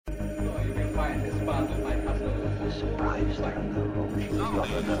Guided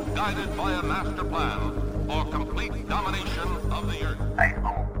by a master plan for complete domination of the Earth. I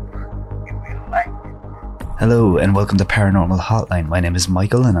hope you will like it. Hello and welcome to Paranormal Hotline. My name is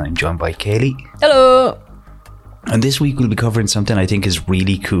Michael and I'm joined by Kaylee. Hello. And this week we'll be covering something I think is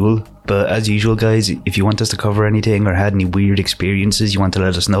really cool. But as usual, guys, if you want us to cover anything or had any weird experiences you want to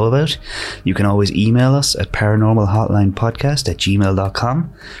let us know about, you can always email us at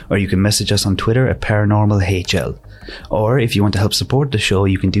paranormalhotlinepodcast@gmail.com, or you can message us on Twitter at paranormalhl. Or if you want to help support the show,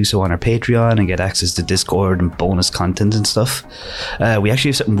 you can do so on our Patreon and get access to Discord and bonus content and stuff. We actually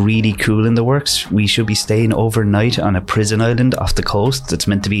have something really cool in the works. We should be staying overnight on a prison island off the coast that's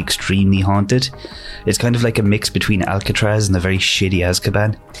meant to be extremely haunted. It's kind of like a mix between Alcatraz and a very shitty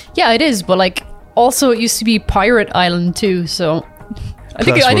Azkaban. Yeah, it is, but like also it used to be Pirate Island too, so I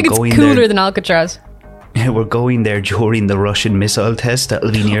think it's cooler than Alcatraz. We're going there during the Russian missile test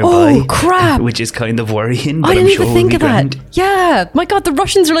that'll be nearby. Oh crap! Which is kind of worrying. But I didn't I'm sure even think of grand. that. Yeah, my God, the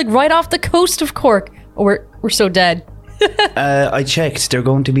Russians are like right off the coast of Cork. Oh, we're so dead. I checked. They're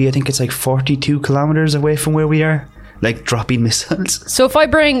going to be, I think it's like 42 kilometers away from where we are, like dropping missiles. So if I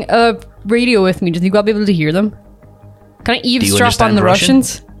bring a radio with me, do you think I'll be able to hear them? Can I eavesdrop on the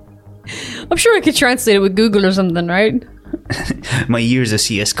Russians? I'm sure I could translate it with Google or something, right? My years of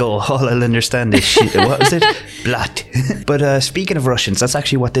CSGO, all I'll understand is shit. What was it? Blat. But speaking of Russians, that's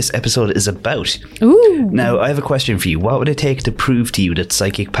actually what this episode is about. Ooh. Now, I have a question for you. What would it take to prove to you that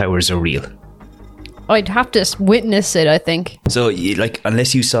psychic powers are real? I'd have to witness it, I think. So,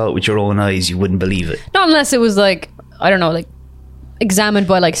 unless you saw it with your own eyes, you wouldn't believe it? Not unless it was like, I don't know, like examined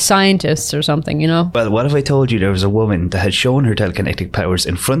by like scientists or something, you know? Well, what if I told you there was a woman that had shown her telekinetic powers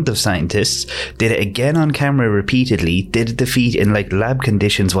in front of scientists, did it again on camera repeatedly, did the feat in like lab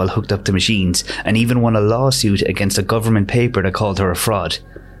conditions while hooked up to machines, and even won a lawsuit against a government paper that called her a fraud?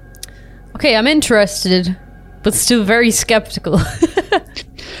 Okay, I'm interested, but still very skeptical.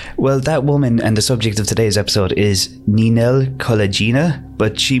 Well, that woman and the subject of today's episode is Ninel Kolagina,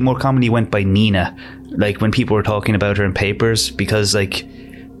 but she more commonly went by Nina, like when people were talking about her in papers, because like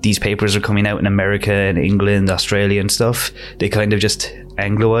these papers are coming out in America and England, Australia and stuff. They kind of just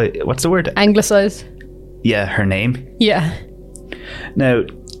what's the word? Anglicize. Yeah, her name. Yeah. Now,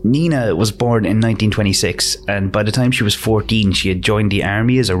 Nina was born in 1926, and by the time she was 14, she had joined the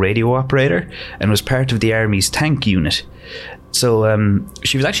army as a radio operator and was part of the army's tank unit. So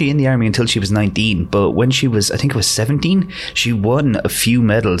she was actually in the army until she was 19, but when she was, I think it was 17, she won a few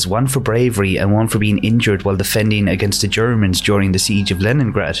medals, one for bravery and one for being injured while defending against the Germans during the siege of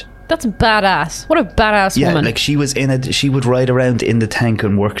Leningrad. That's badass. What a badass woman. Yeah, like she would ride around in the tank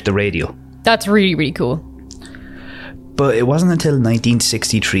and work the radio. That's really, really cool. But it wasn't until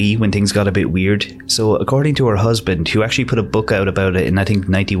 1963 when things got a bit weird. So according to her husband, who actually put a book out about it in, I think,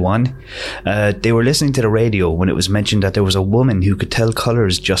 91, they were listening to the radio when it was mentioned that there was a woman who could tell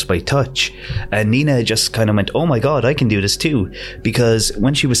colours just by touch. And Nina just kind of went, oh my God, I can do this too. Because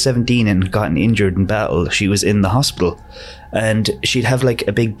when she was 17 and gotten injured in battle, she was in the hospital. And she'd have like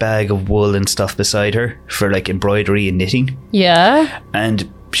a big bag of wool and stuff beside her for like embroidery and knitting. Yeah.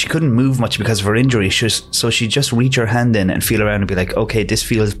 And she couldn't move much because of her injury, so she'd just reach her hand in and feel around and be like, okay, this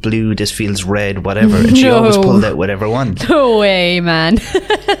feels blue, this feels red, whatever. And she always pulled out whatever one. No way, man.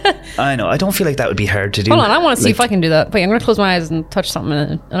 I know, I don't feel like that would be hard to do. Hold on, I want to see if I can do that. Wait, I'm going to close my eyes and touch something,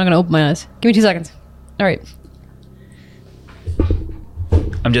 and I'm going to open my eyes. Give me 2 seconds. All right.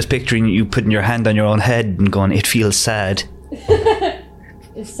 I'm just picturing you putting your hand on your own head and going, it feels sad.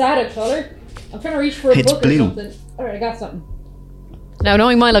 Is sad a colour? I'm trying to reach for a It's book blue. or something. All right, I got something. Now,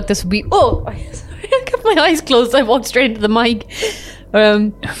 knowing my luck, this would be... Oh! I kept my eyes closed. I walked straight into the mic.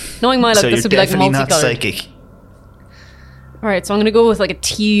 Knowing my luck, this would be like multicolored. So you're definitely not psychic. Alright, so I'm going to go with like a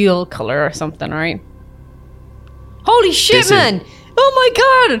teal colour or something, alright? Holy shit, man! Oh my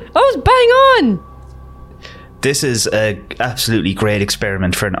God! I was bang on! This is an absolutely great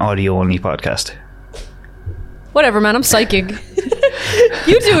experiment for an audio-only podcast. Whatever, man. I'm psychic.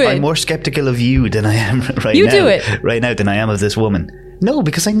 You do it. I'm more skeptical of you than I am right now. You do it. Right now than I am of this woman. No,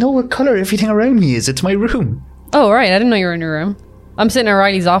 because I know what colour everything around me is. It's my room. Oh, right. I didn't know you were in your room. I'm sitting in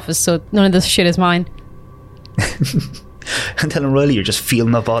Riley's office, so none of this shit is mine. And telling Riley you're just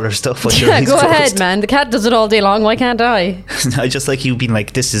feeling up all her stuff. Yeah, go ahead, man. The cat does it all day long. Why can't I? I just like you being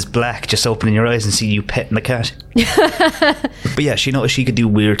like, this is black, just opening your eyes and seeing you petting the cat. But yeah, she noticed she could do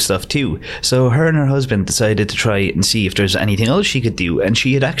weird stuff too. So her and her husband decided to try and see if there's anything else she could do. And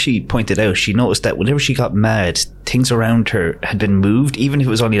she had actually pointed out, she noticed that whenever she got mad, things around her had been moved, even if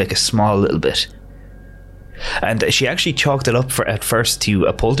it was only like a small little bit. And she actually chalked it up at first to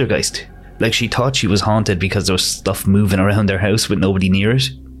a poltergeist. Like she thought she was haunted because there was stuff moving around their house with nobody near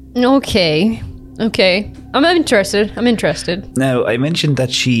it. Okay. I'm interested. Now, I mentioned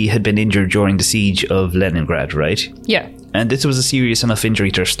that she had been injured during the siege of Leningrad, right? Yeah. And this was a serious enough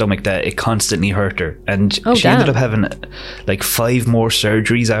injury to her stomach that it constantly hurt her. And she damn. ended up having like 5 more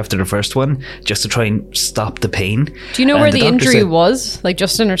surgeries after the first one just to try and stop the pain. Do you know where the injury was? Like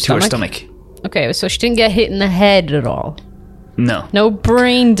just in her stomach? To her stomach. Okay, so she didn't get hit in the head at all? No. No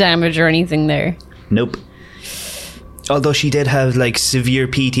brain damage or anything there? Nope. Although she did have like severe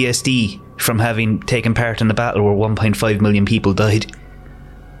PTSD from having taken part in a battle where 1.5 million people died.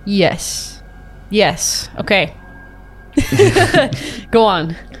 Yes. Okay. Go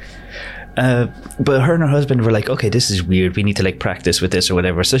on. But her and her husband were like, okay, this is weird, we need to like practice with this or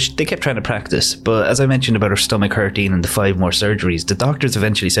whatever. So they kept trying to practice, but as I mentioned about her stomach hurting and the 5 more surgeries, the doctors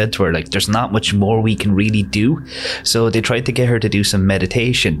eventually said to her, like, there's not much more we can really do. So they tried to get her to do some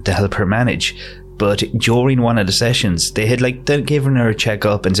meditation to help her manage. But during one of the sessions, they had like given her a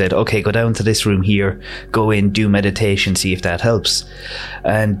checkup and said, okay, go down to this room here, go in, do meditation, see if that helps.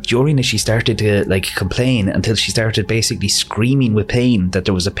 And during it, she started to like complain until she started basically screaming with pain that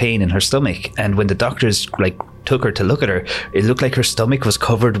there was a pain in her stomach. And when the doctors like took her to look at her, it looked like her stomach was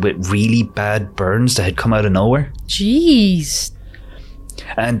covered with really bad burns that had come out of nowhere. Jeez.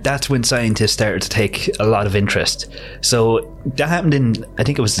 And that's when scientists started to take a lot of interest. So that happened in, I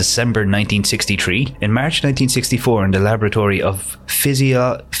think it was December 1963. In March 1964, in the laboratory of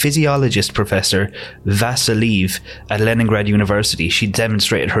physiologist Professor Vasiliev at Leningrad University, she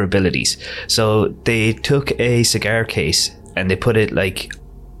demonstrated her abilities. So they took a cigar case and they put it like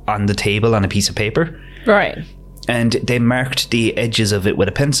on the table on a piece of paper. Right. And they marked the edges of it with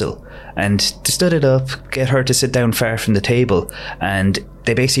a pencil. And they stood it up, get her to sit down far from the table, and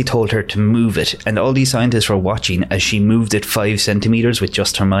they basically told her to move it. And all these scientists were watching as she moved it 5 centimeters with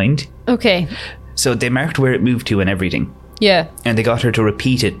just her mind. Okay. So they marked where it moved to and everything. Yeah. And they got her to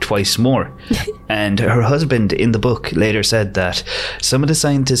repeat it twice more. And her husband in the book later said that some of the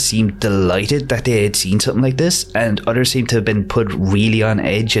scientists seemed delighted that they had seen something like this, and others seemed to have been put really on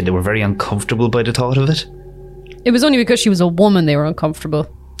edge and they were very uncomfortable by the thought of it. It was only because she was a woman they were uncomfortable.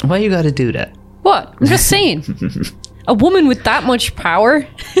 Why you gotta do that? What? I'm just saying. A woman with that much power?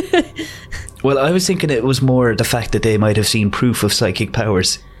 Well, I was thinking it was more the fact that they might have seen proof of psychic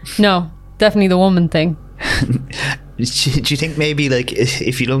powers. No, definitely the woman thing. Do you think maybe like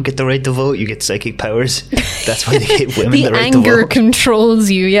if you don't get the right to vote, you get psychic powers? That's why they give women the right to vote. The anger controls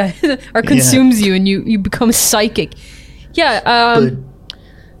you, yeah. Or consumes you and you become psychic. Yeah,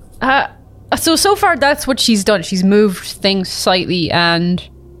 So far that's what she's done. She's moved things slightly and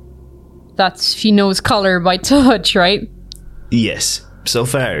she knows colour by touch, right? Yes. So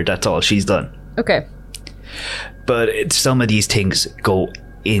far, that's all she's done. Okay. But some of these things go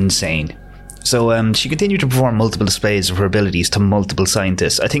insane. So she continued to perform multiple displays of her abilities to multiple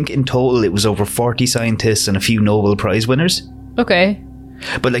scientists. I think in total it was over 40 scientists and a few Nobel Prize winners. Okay.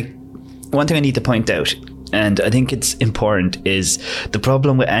 But like, one thing I need to point out, and I think it's important, is the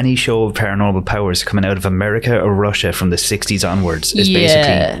problem with any show of paranormal powers coming out of America or Russia from the 60s onwards is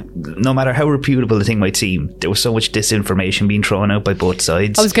basically, no matter how reputable the thing might seem, there was so much disinformation being thrown out by both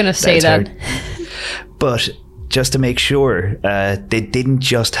sides. I was going to say that. But just to make sure, they didn't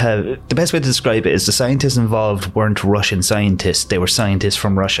just have... The best way to describe it is the scientists involved weren't Russian scientists, they were scientists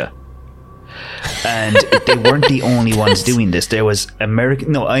from Russia. And they weren't the only ones doing this. There was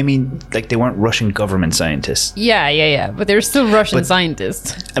American... No, I mean, like, they weren't Russian government scientists. Yeah. But they're still Russian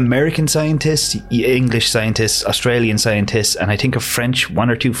scientists. American scientists, English scientists, Australian scientists, and I think one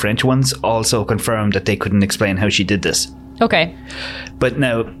or two French ones also confirmed that they couldn't explain how she did this. Okay. But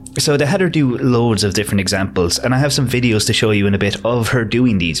now... So they had her do loads of different examples, and I have some videos to show you in a bit of her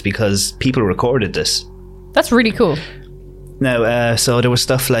doing these because people recorded this. That's really cool. Now, so there was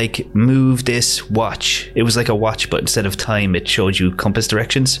stuff like move this watch. It was like a watch, but instead of time, it showed you compass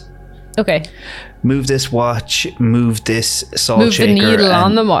directions. Okay. Move this watch, move this salt shaker. Move the needle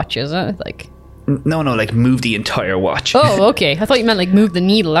on the watch, is it? Like... No, like move the entire watch. Oh, okay. I thought you meant like move the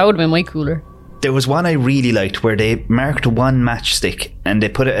needle. That would have been way cooler. There was one I really liked where they marked one matchstick and they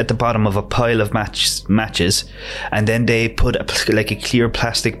put it at the bottom of a pile of matches, and then they put a clear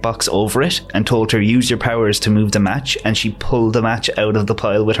plastic box over it and told her use your powers to move the match, and she pulled the match out of the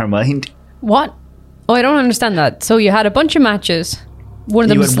pile with her mind. What? Oh, I don't understand that. So you had a bunch of matches. One of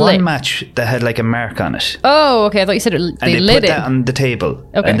them was lit. You had one match that had like a mark on it. Oh, okay. I thought you said they lit it. And they put that on the table.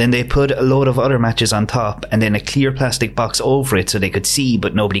 Okay. And then they put a load of other matches on top and then a clear plastic box over it so they could see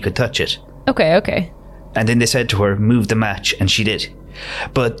but nobody could touch it. Okay. And then they said to her, move the match, and she did.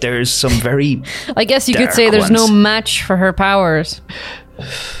 But there's some very I guess you could say there's no match for her powers.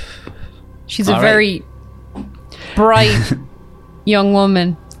 She's a very bright young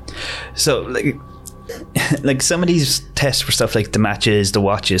woman. So like some of these tests were stuff like the matches, the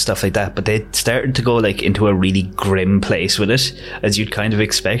watches, stuff like that, but they started to go like into a really grim place with it, as you'd kind of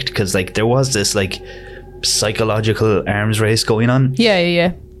expect, because like there was this like psychological arms race going on.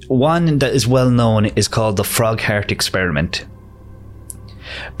 Yeah. One that is well known is called the frog heart experiment.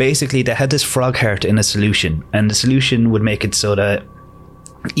 Basically, they had this frog heart in a solution, and the solution would make it so that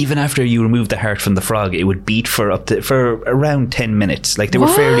even after you remove the heart from the frog, it would beat for around 10 minutes. Like, they were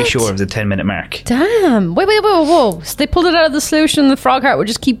fairly sure of the 10-minute mark. Damn. Wait, whoa. So they pulled it out of the solution and the frog heart would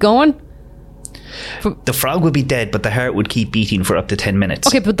just keep going? The frog would be dead, but the heart would keep beating for up to 10 minutes.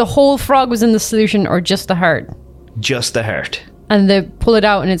 Okay, but the whole frog was in the solution, or just the heart? Just the heart. And they pull it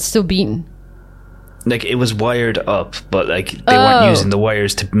out and it's still beating? Like, it was wired up, but like they weren't using the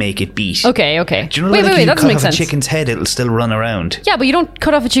wires to make it beat. Okay. Do you know, wait, if that you doesn't make cut off sense. a chicken's head, it'll still run around. Yeah, but you don't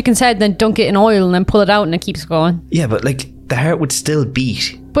cut off a chicken's head, then dunk it in oil and then pull it out and it keeps going. Yeah, but like the heart would still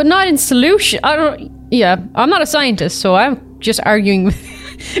beat. But not in solution. I'm not a scientist, so I'm just arguing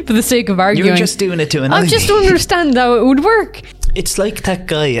for the sake of arguing. You're just doing it to another. I just don't understand how it would work. It's like that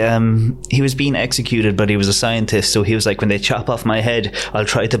guy, he was being executed, but he was a scientist, so he was like, when they chop off my head, I'll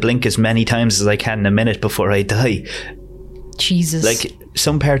try to blink as many times as I can in a minute before I die. Jesus. Like,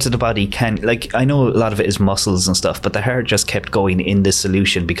 some parts of the body can, like, I know a lot of it is muscles and stuff, but the heart just kept going in this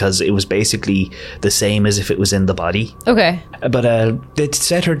solution because it was basically the same as if it was in the body. Okay. But they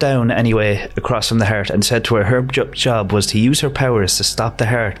set her down anyway across from the heart and said to her job was to use her powers to stop the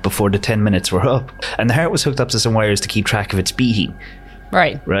heart before the 10 minutes were up. And the heart was hooked up to some wires to keep track of its beating.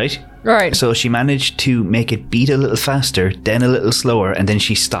 Right. So she managed to make it beat a little faster, then a little slower, and then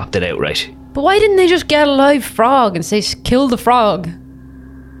she stopped it outright. But why didn't they just get a live frog and say, kill the frog?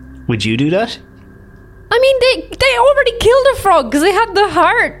 Would you do that? I mean, they already killed a frog because they had the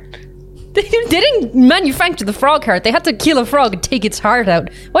heart. They didn't manufacture the frog heart. They had to kill a frog and take its heart out.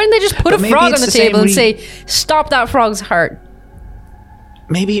 Why didn't they just put a frog on the table and say, stop that frog's heart?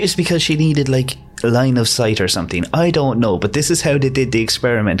 Maybe it's because she needed, like, a line of sight or something. I don't know, but this is how they did the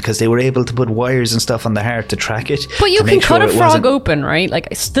experiment, because they were able to put wires and stuff on the heart to track it. But you can cut a frog open, right? Like,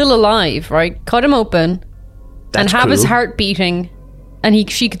 still alive, right? Cut him open and have his heart beating, and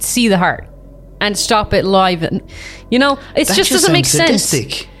she could see the heart and stop it live. And, you know, it just doesn't make sense.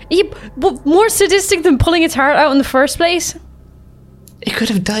 More sadistic than pulling its heart out in the first place? It could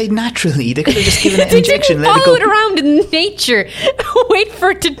have died naturally. They could have just given it an injection. They didn't follow it around in nature. Wait for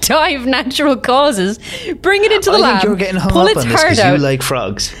it to die of natural causes. Bring it into the lab. I think you're getting hung pull up its on this heart because out. you like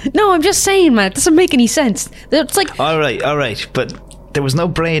frogs. No, I'm just saying, man. It doesn't make any sense. It's like... All right. But there was no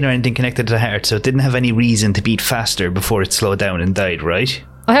brain or anything connected to the heart, so it didn't have any reason to beat faster before it slowed down and died, right?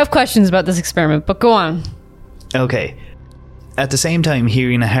 I have questions about this experiment, but go on. Okay. At the same time,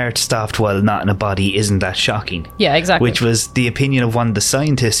 hearing a heart stopped while not in a body isn't that shocking. Yeah, exactly. Which was the opinion of one of the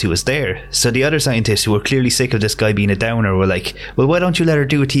scientists who was there. So the other scientists who were clearly sick of this guy being a downer were like, well, why don't you let her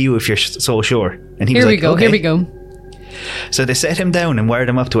do it to you if you're so sure? And he was like, okay. Here we go. So they set him down and wired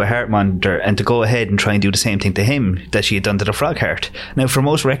him up to a heart monitor and to go ahead and try and do the same thing to him that she had done to the frog heart. Now, for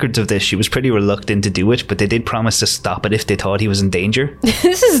most records of this, she was pretty reluctant to do it, but they did promise to stop it if they thought he was in danger.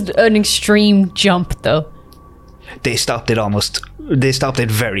 This is an extreme jump, though. They stopped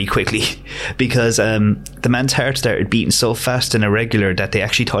it very quickly because the man's heart started beating so fast and irregular that they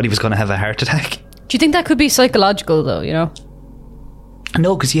actually thought he was going to have a heart attack. Do you think that could be psychological, though, you know?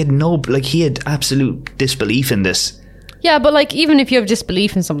 No, because he had absolute disbelief in this. Yeah, but like, even if you have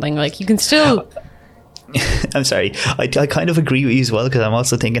disbelief in something, like, you can still... I'm sorry. I kind of agree with you as well, because I'm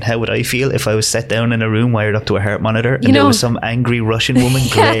also thinking, how would I feel if I was set down in a room wired up to a heart monitor and there was some angry Russian woman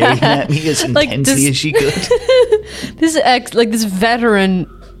glaring at me as intensely as she could? This veteran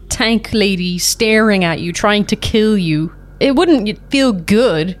tank lady staring at you, trying to kill you. It wouldn't feel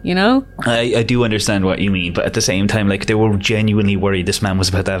good, you know? I do understand what you mean, but at the same time, like, they were genuinely worried this man was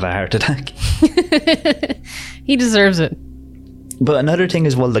about to have a heart attack. He deserves it. But another thing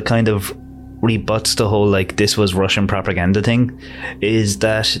as well that kind of rebuts the whole, like, this was Russian propaganda thing, is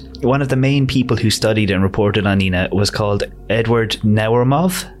that one of the main people who studied and reported on Nina was called Edward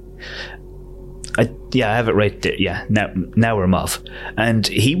Naurmov. I have it right there. Yeah, Naurmov. And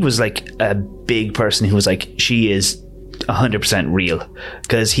he was like a big person who was like, she is 100% real,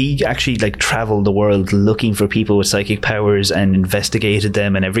 because he actually like traveled the world looking for people with psychic powers and investigated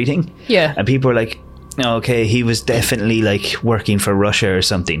them and everything. Yeah. And people were like, okay, he was definitely like working for Russia or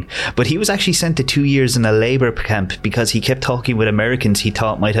something. But he was actually sent to 2 years in a labor camp because he kept talking with Americans he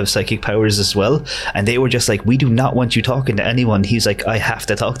thought might have psychic powers as well. And they were just like, we do not want you talking to anyone. He's like, I have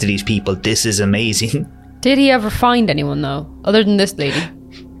to talk to these people. This is amazing. Did he ever find anyone, though, other than this lady?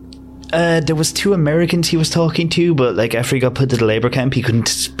 There was 2 Americans he was talking to, but like after he got put to the labor camp, he couldn't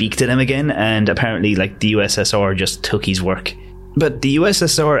speak to them again, and apparently like the USSR just took his work. But the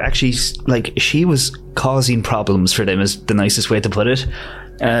USSR actually, like, she was causing problems for them, is the nicest way to put it.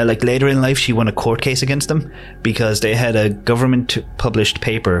 Like later in life, she won a court case against them because they had a government-published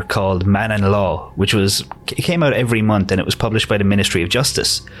paper called Man and Law, which it came out every month, and it was published by the Ministry of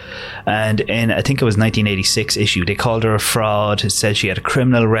Justice. And in, I think it was 1986 issue, they called her a fraud. It said she had a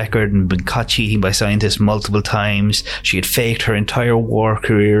criminal record and been caught cheating by scientists multiple times. She had faked her entire war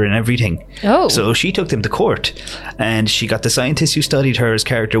career and everything. Oh. So she took them to court, and she got the scientists who studied her as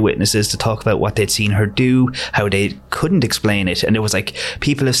character witnesses to talk about what they'd seen her do, how they couldn't explain it, and it was like,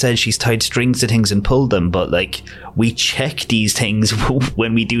 people have said she's tied strings to things and pulled them, but like, we check these things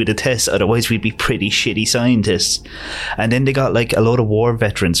when we do the tests, otherwise we'd be pretty shitty scientists. And then they got like a load of war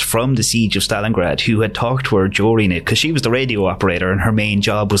veterans from the siege of Stalingrad who had talked to her during it, because she was the radio operator and her main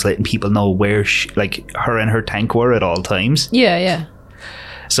job was letting people know where her and her tank were at all times. Yeah.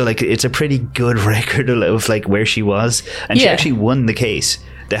 So like, it's a pretty good record of like where she was, and she actually won the case.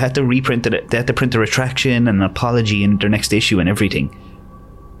 They had to reprint it. They had to print a retraction and an apology in their next issue and everything.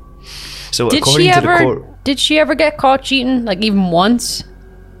 So did she ever get caught cheating, like even once?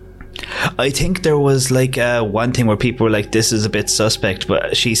 I think there was like one thing where people were like, this is a bit suspect,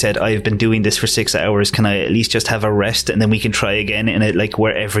 but she said, I've been doing this for 6 hours, can I at least just have a rest and then we can try again in it, like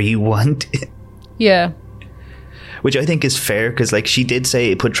wherever you want. Yeah. Which I think is fair, because like she did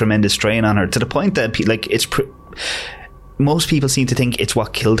say it put tremendous strain on her, to the point that like most people seem to think it's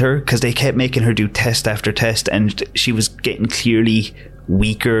what killed her, because they kept making her do test after test, and she was getting clearly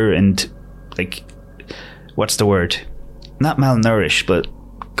weaker and like, what's the word? Not malnourished, but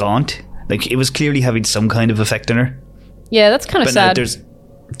gaunt. Like, it was clearly having some kind of effect on her. Yeah, that's kind of sad.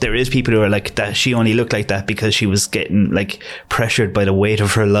 There is people who are like, that she only looked like that because she was getting like pressured by the weight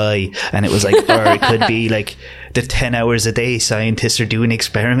of her lie, and it was like, or it could be like the 10 hours a day scientists are doing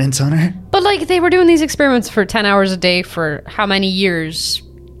experiments on her. But like, they were doing these experiments for 10 hours a day for how many years?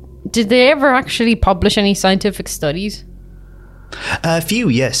 Did they ever actually publish any scientific studies? A few,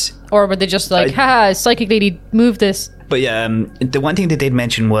 yes. Or were they just like, haha, psychic lady, move this? But yeah, the one thing that they'd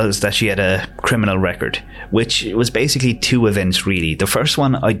mention was that she had a criminal record, which was basically 2 events, really. The first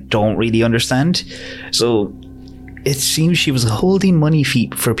one, I don't really understand. So it seems she was holding money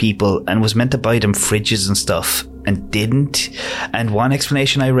for people and was meant to buy them fridges and stuff, and didn't. And one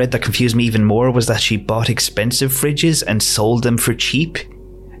explanation I read that confused me even more was that she bought expensive fridges and sold them for cheap.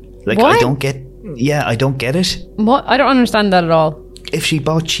 Like, what? I don't get it. What? I don't understand that at all. If she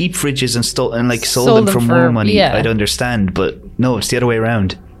bought cheap fridges and sold them for more money, yeah, I'd understand. But no, it's the other way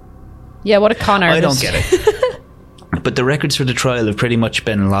around. Yeah, what a con artist. I don't get it. But the records for the trial have pretty much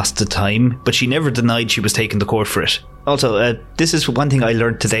been lost to time, but she never denied she was taken to court for it. Also, this is one thing I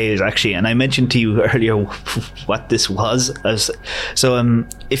learned today, actually, and I mentioned to you earlier what this was. So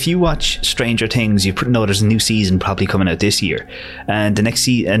if you watch Stranger Things, you know there's a new season probably coming out this year, and the next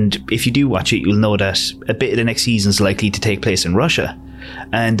and if you do watch it, you'll know that a bit of the next season is likely to take place in Russia.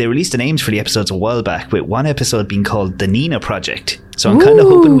 And they released the names for the episodes a while back, with one episode being called The Nina Project. So I'm kind of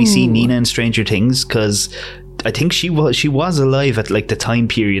hoping we see Nina in Stranger Things, because I think she was alive at like the time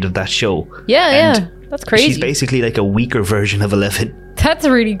period of that show. Yeah, that's crazy. She's basically like a weaker version of 11. That's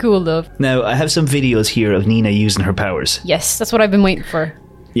really cool, though. Now, I have some videos here of Nina using her powers. Yes, that's what I've been waiting for.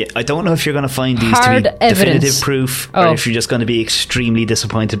 Yeah, I don't know if you're going to find these hard to be evidence. Definitive proof, or if you're just going to be extremely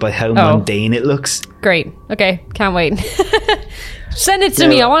disappointed by how mundane it looks. Great. Okay, can't wait. Send it to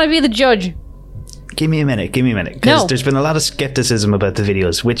me. I want to be the judge. Give me a minute, because there's been a lot of skepticism about the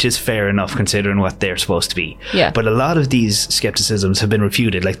videos, which is fair enough considering what they're supposed to be. Yeah. But a lot of these skepticisms have been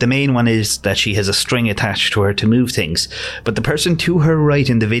refuted. Like, the main one is that she has a string attached to her to move things. But the person to her right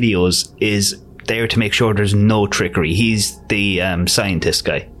in the videos is there to make sure there's no trickery. He's the scientist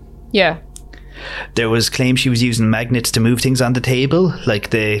guy. Yeah. There was claims she was using magnets to move things on the table,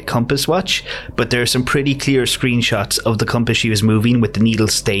 like the compass watch, but there are some pretty clear screenshots of the compass she was moving with the needle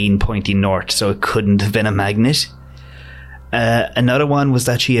staying pointing north, so it couldn't have been a magnet. Another one was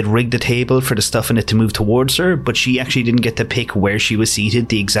that she had rigged the table for the stuff in it to move towards her, but she actually didn't get to pick where she was seated.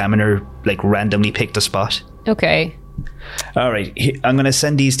 The examiner like randomly picked a spot. Okay. Alright, I'm going to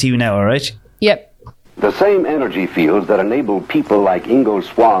send these to you now, alright? Yep. The same energy fields that enable people like Ingo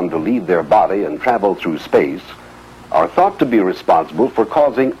Swann to leave their body and travel through space are thought to be responsible for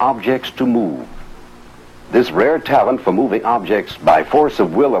causing objects to move. This rare talent for moving objects by force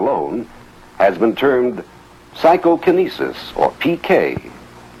of will alone has been termed psychokinesis, or PK.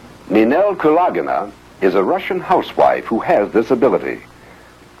 Ninel Kulagina is a Russian housewife who has this ability.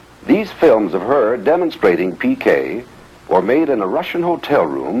 These films of her demonstrating PK or made in a Russian hotel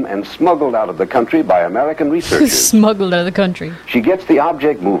room and smuggled out of the country by American researchers. Smuggled out of the country. She gets the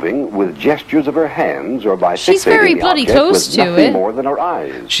object moving with gestures of her hands or by She's fixating very the bloody object close with to nothing it. more than her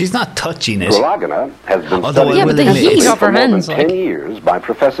eyes. She's not touching it. Kralagina has been Although studied I will the admit heat it's- of her for more hands, than like. 10 years by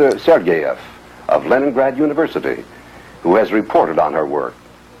Professor Sergeyev of Leningrad University, who has reported on her work.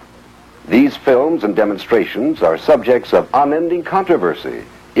 These films and demonstrations are subjects of unending controversy.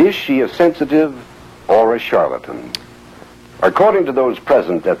 Is she a sensitive or a charlatan? According to those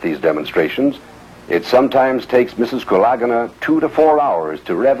present at these demonstrations, it sometimes takes Mrs. Kralagina 2 to 4 hours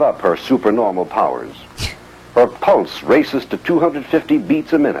to rev up her supernormal powers. Her pulse races to 250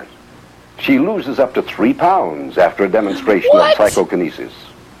 beats a minute. She loses up to 3 pounds after a demonstration What? of psychokinesis.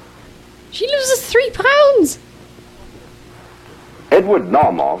 She loses 3 pounds. Edward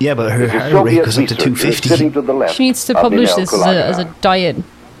Naumov Yeah, but her is a heart rate Soviet goes up to researcher 250. sitting to the left She needs to of publish Ninel this Kralagina. as a diet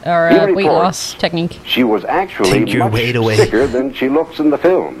or He a weight reports loss technique. She was actually Take your much weight away. sicker than she looks in the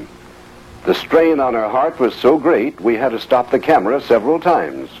film. The strain on her heart was so great, we had to stop the camera several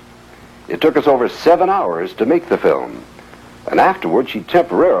times. It took us over 7 hours to make the film. And afterward, she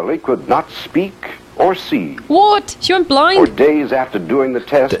temporarily could not speak or see. What? She went For blind? days after doing the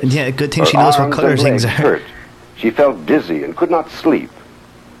test, Yeah, good thing her she knows what arms colour and things legs are. hurt. She felt dizzy and could not sleep.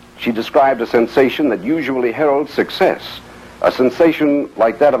 She described a sensation that usually heralds success, a sensation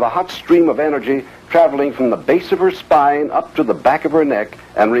like that of a hot stream of energy traveling from the base of her spine up to the back of her neck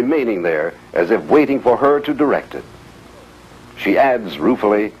and remaining there as if waiting for her to direct it. She adds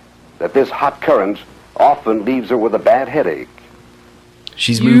ruefully that this hot current often leaves her with a bad headache.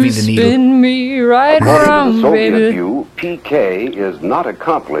 She's You moving the needle. spin me right According to the around, Soviet baby. view, PK is not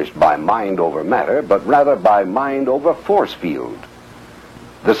accomplished by mind over matter, but rather by mind over force field.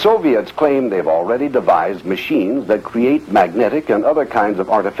 The Soviets claim they've already devised machines that create magnetic and other kinds of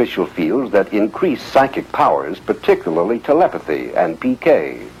artificial fields that increase psychic powers, particularly telepathy and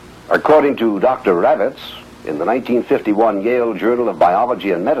PK. According to Dr. Ravitz, in the 1951 Yale Journal of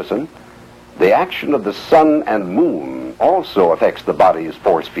Biology and Medicine, the action of the sun and moon also affects the body's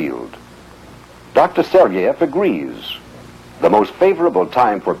force field. Dr. Sergeyev agrees. The most favorable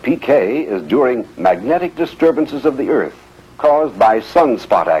time for PK is during magnetic disturbances of the Earth caused by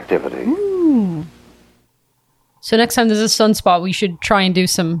sunspot activity. So next time there's a sunspot, we should try and do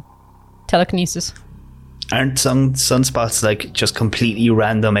some telekinesis. Aren't some sunspots like just completely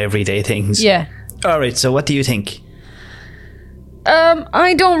random everyday things? Yeah. Alright, so what do you think?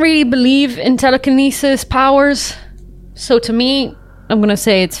 I don't really believe in telekinesis powers. So to me, I'm going to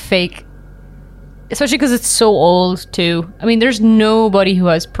say it's fake. Especially because it's so old, too. I mean, there's nobody who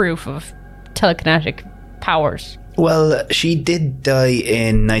has proof of telekinetic powers. Well, she did die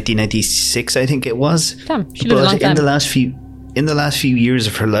in 1996, I think it was. Damn, she lived a long But time. in the last few years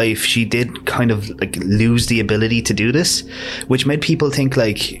of her life, she did kind of like lose the ability to do this, which made people think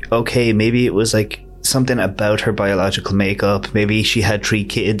like, okay, maybe it was like something about her biological makeup. Maybe she had 3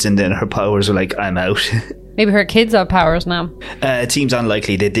 kids and then her powers were like, I'm out. Maybe her kids have powers now. It seems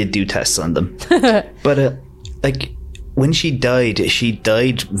unlikely. They did do tests on them. But like when she died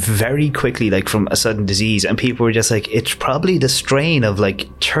very quickly, like from a sudden disease, and people were just like, it's probably the strain of like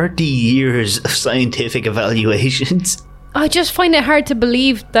 30 years of scientific evaluations. I just find it hard to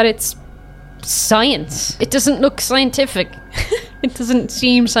believe that it's science. It doesn't look scientific. It doesn't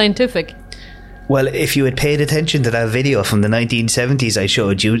seem scientific. Well, if you had paid attention to that video from the 1970s I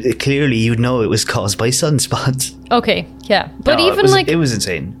showed you, clearly you'd know it was caused by sunspots. Okay, yeah. But No, even it was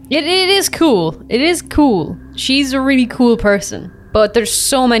insane. It is cool. It is cool. She's a really cool person. But there's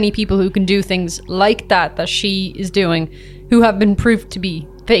so many people who can do things like that she is doing who have been proved to be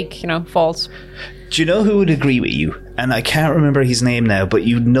fake, false. Do you know who would agree with you? And I can't remember his name now, but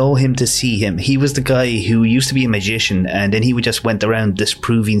you'd know him to see him. He was the guy who used to be a magician, and then he would just went around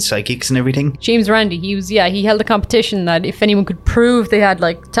disproving psychics and everything. James Randi, he held a competition that if anyone could prove they had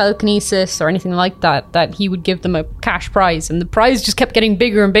like telekinesis or anything like that he would give them a cash prize. And the prize just kept getting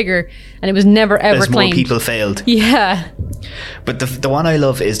bigger and bigger, and it was never ever As claimed. more people failed. Yeah. But the one I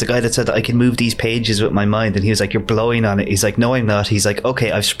love is the guy that said that I can move these pages with my mind, and he was like, you're blowing on it. He's like, no, I'm not. He's like,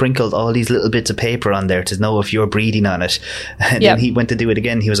 okay, I've sprinkled all these little bits of paper on there to know if you're breathing on it. And Yep. then he went to do it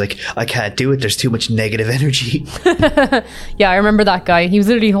again. He was like, I can't do it. There's too much negative energy. Yeah, I remember that guy. He was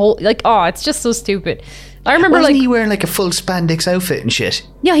literally it's just so stupid. I remember Wasn't he wearing like a full spandex outfit and shit?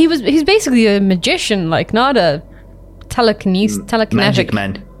 yeah, he's basically a magician, like not a telekinetic Magic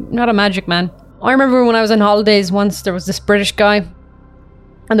man. Not a magic man. I remember when I was on holidays once, there was this British guy,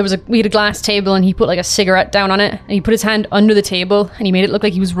 and we had a glass table, and he put like a cigarette down on it, and he put his hand under the table, and he made it look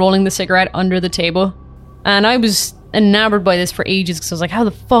like he was rolling the cigarette under the table. And I was enamored by this for ages because I was like, how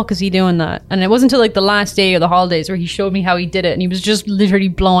the fuck is he doing that? And it wasn't until like the last day of the holidays where he showed me how he did it, and he was just literally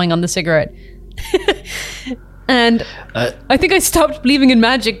blowing on the cigarette. And I think I stopped believing in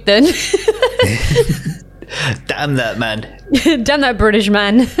magic then. Damn that man. Damn that British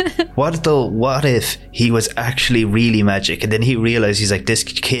man. What if he was actually really magic, and then he realized, he's like, this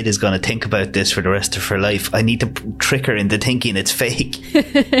kid is going to think about this for the rest of her life. I need to trick her into thinking it's fake.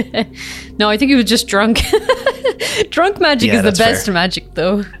 No, I think he was just drunk. Drunk magic is the best magic,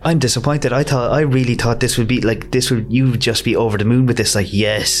 though. I'm disappointed. I really thought this would be like, you would just be over the moon with this. Like,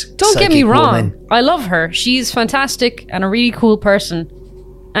 yes. Don't get me wrong. Woman. I love her. She's fantastic and a really cool person.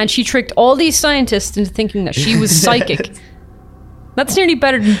 And she tricked all these scientists into thinking that she was psychic. That's nearly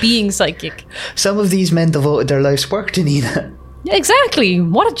better than being psychic. Some of these men devoted their life's work to Nina. Exactly.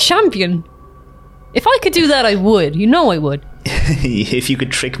 What a champion. If I could do that, I would. You know I would. If you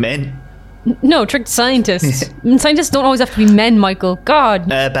could trick men? No, trick scientists. Scientists don't always have to be men, Michael. God.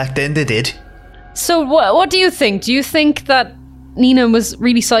 Back then they did. So what do you think? Do you think that Nina was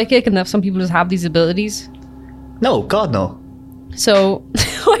really psychic and that some people just have these abilities? No, God no. So,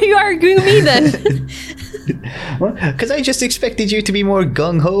 why are you arguing with me then? Because I just expected you to be more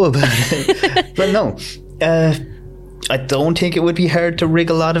gung-ho about it. But no, I don't think it would be hard to rig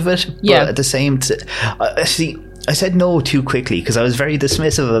a lot of it. Yeah. But at the same see, I said no too quickly because I was very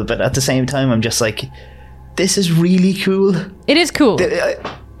dismissive of it, but at the same time I'm just like, this is really cool. It is cool.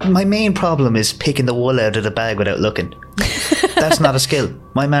 My main problem is picking the wool out of the bag without looking. That's not a skill.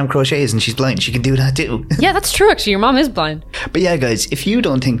 My mum crochets and she's blind. She can do that too. Yeah, that's true actually. Your mom is blind. But yeah, guys, if you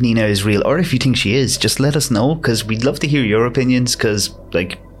don't think Nina is real, or if you think she is, just let us know, because we'd love to hear your opinions, because,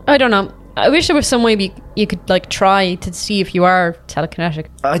 like... I don't know. I wish there was some way you could, like, try to see if you are telekinetic.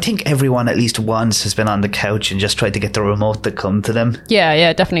 I think everyone at least once has been on the couch and just tried to get the remote to come to them.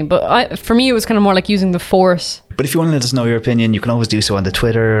 Yeah, definitely. But for me, it was kind of more like using the Force. But if you want to let us know your opinion, you can always do so on the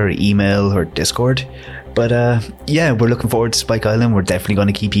Twitter, or email, or Discord. But yeah, we're looking forward to Spike Island. We're definitely going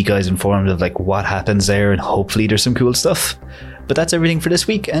to keep you guys informed of like what happens there, and hopefully there's some cool stuff. But that's everything for this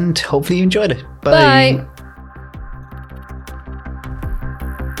week, and hopefully you enjoyed it. Bye.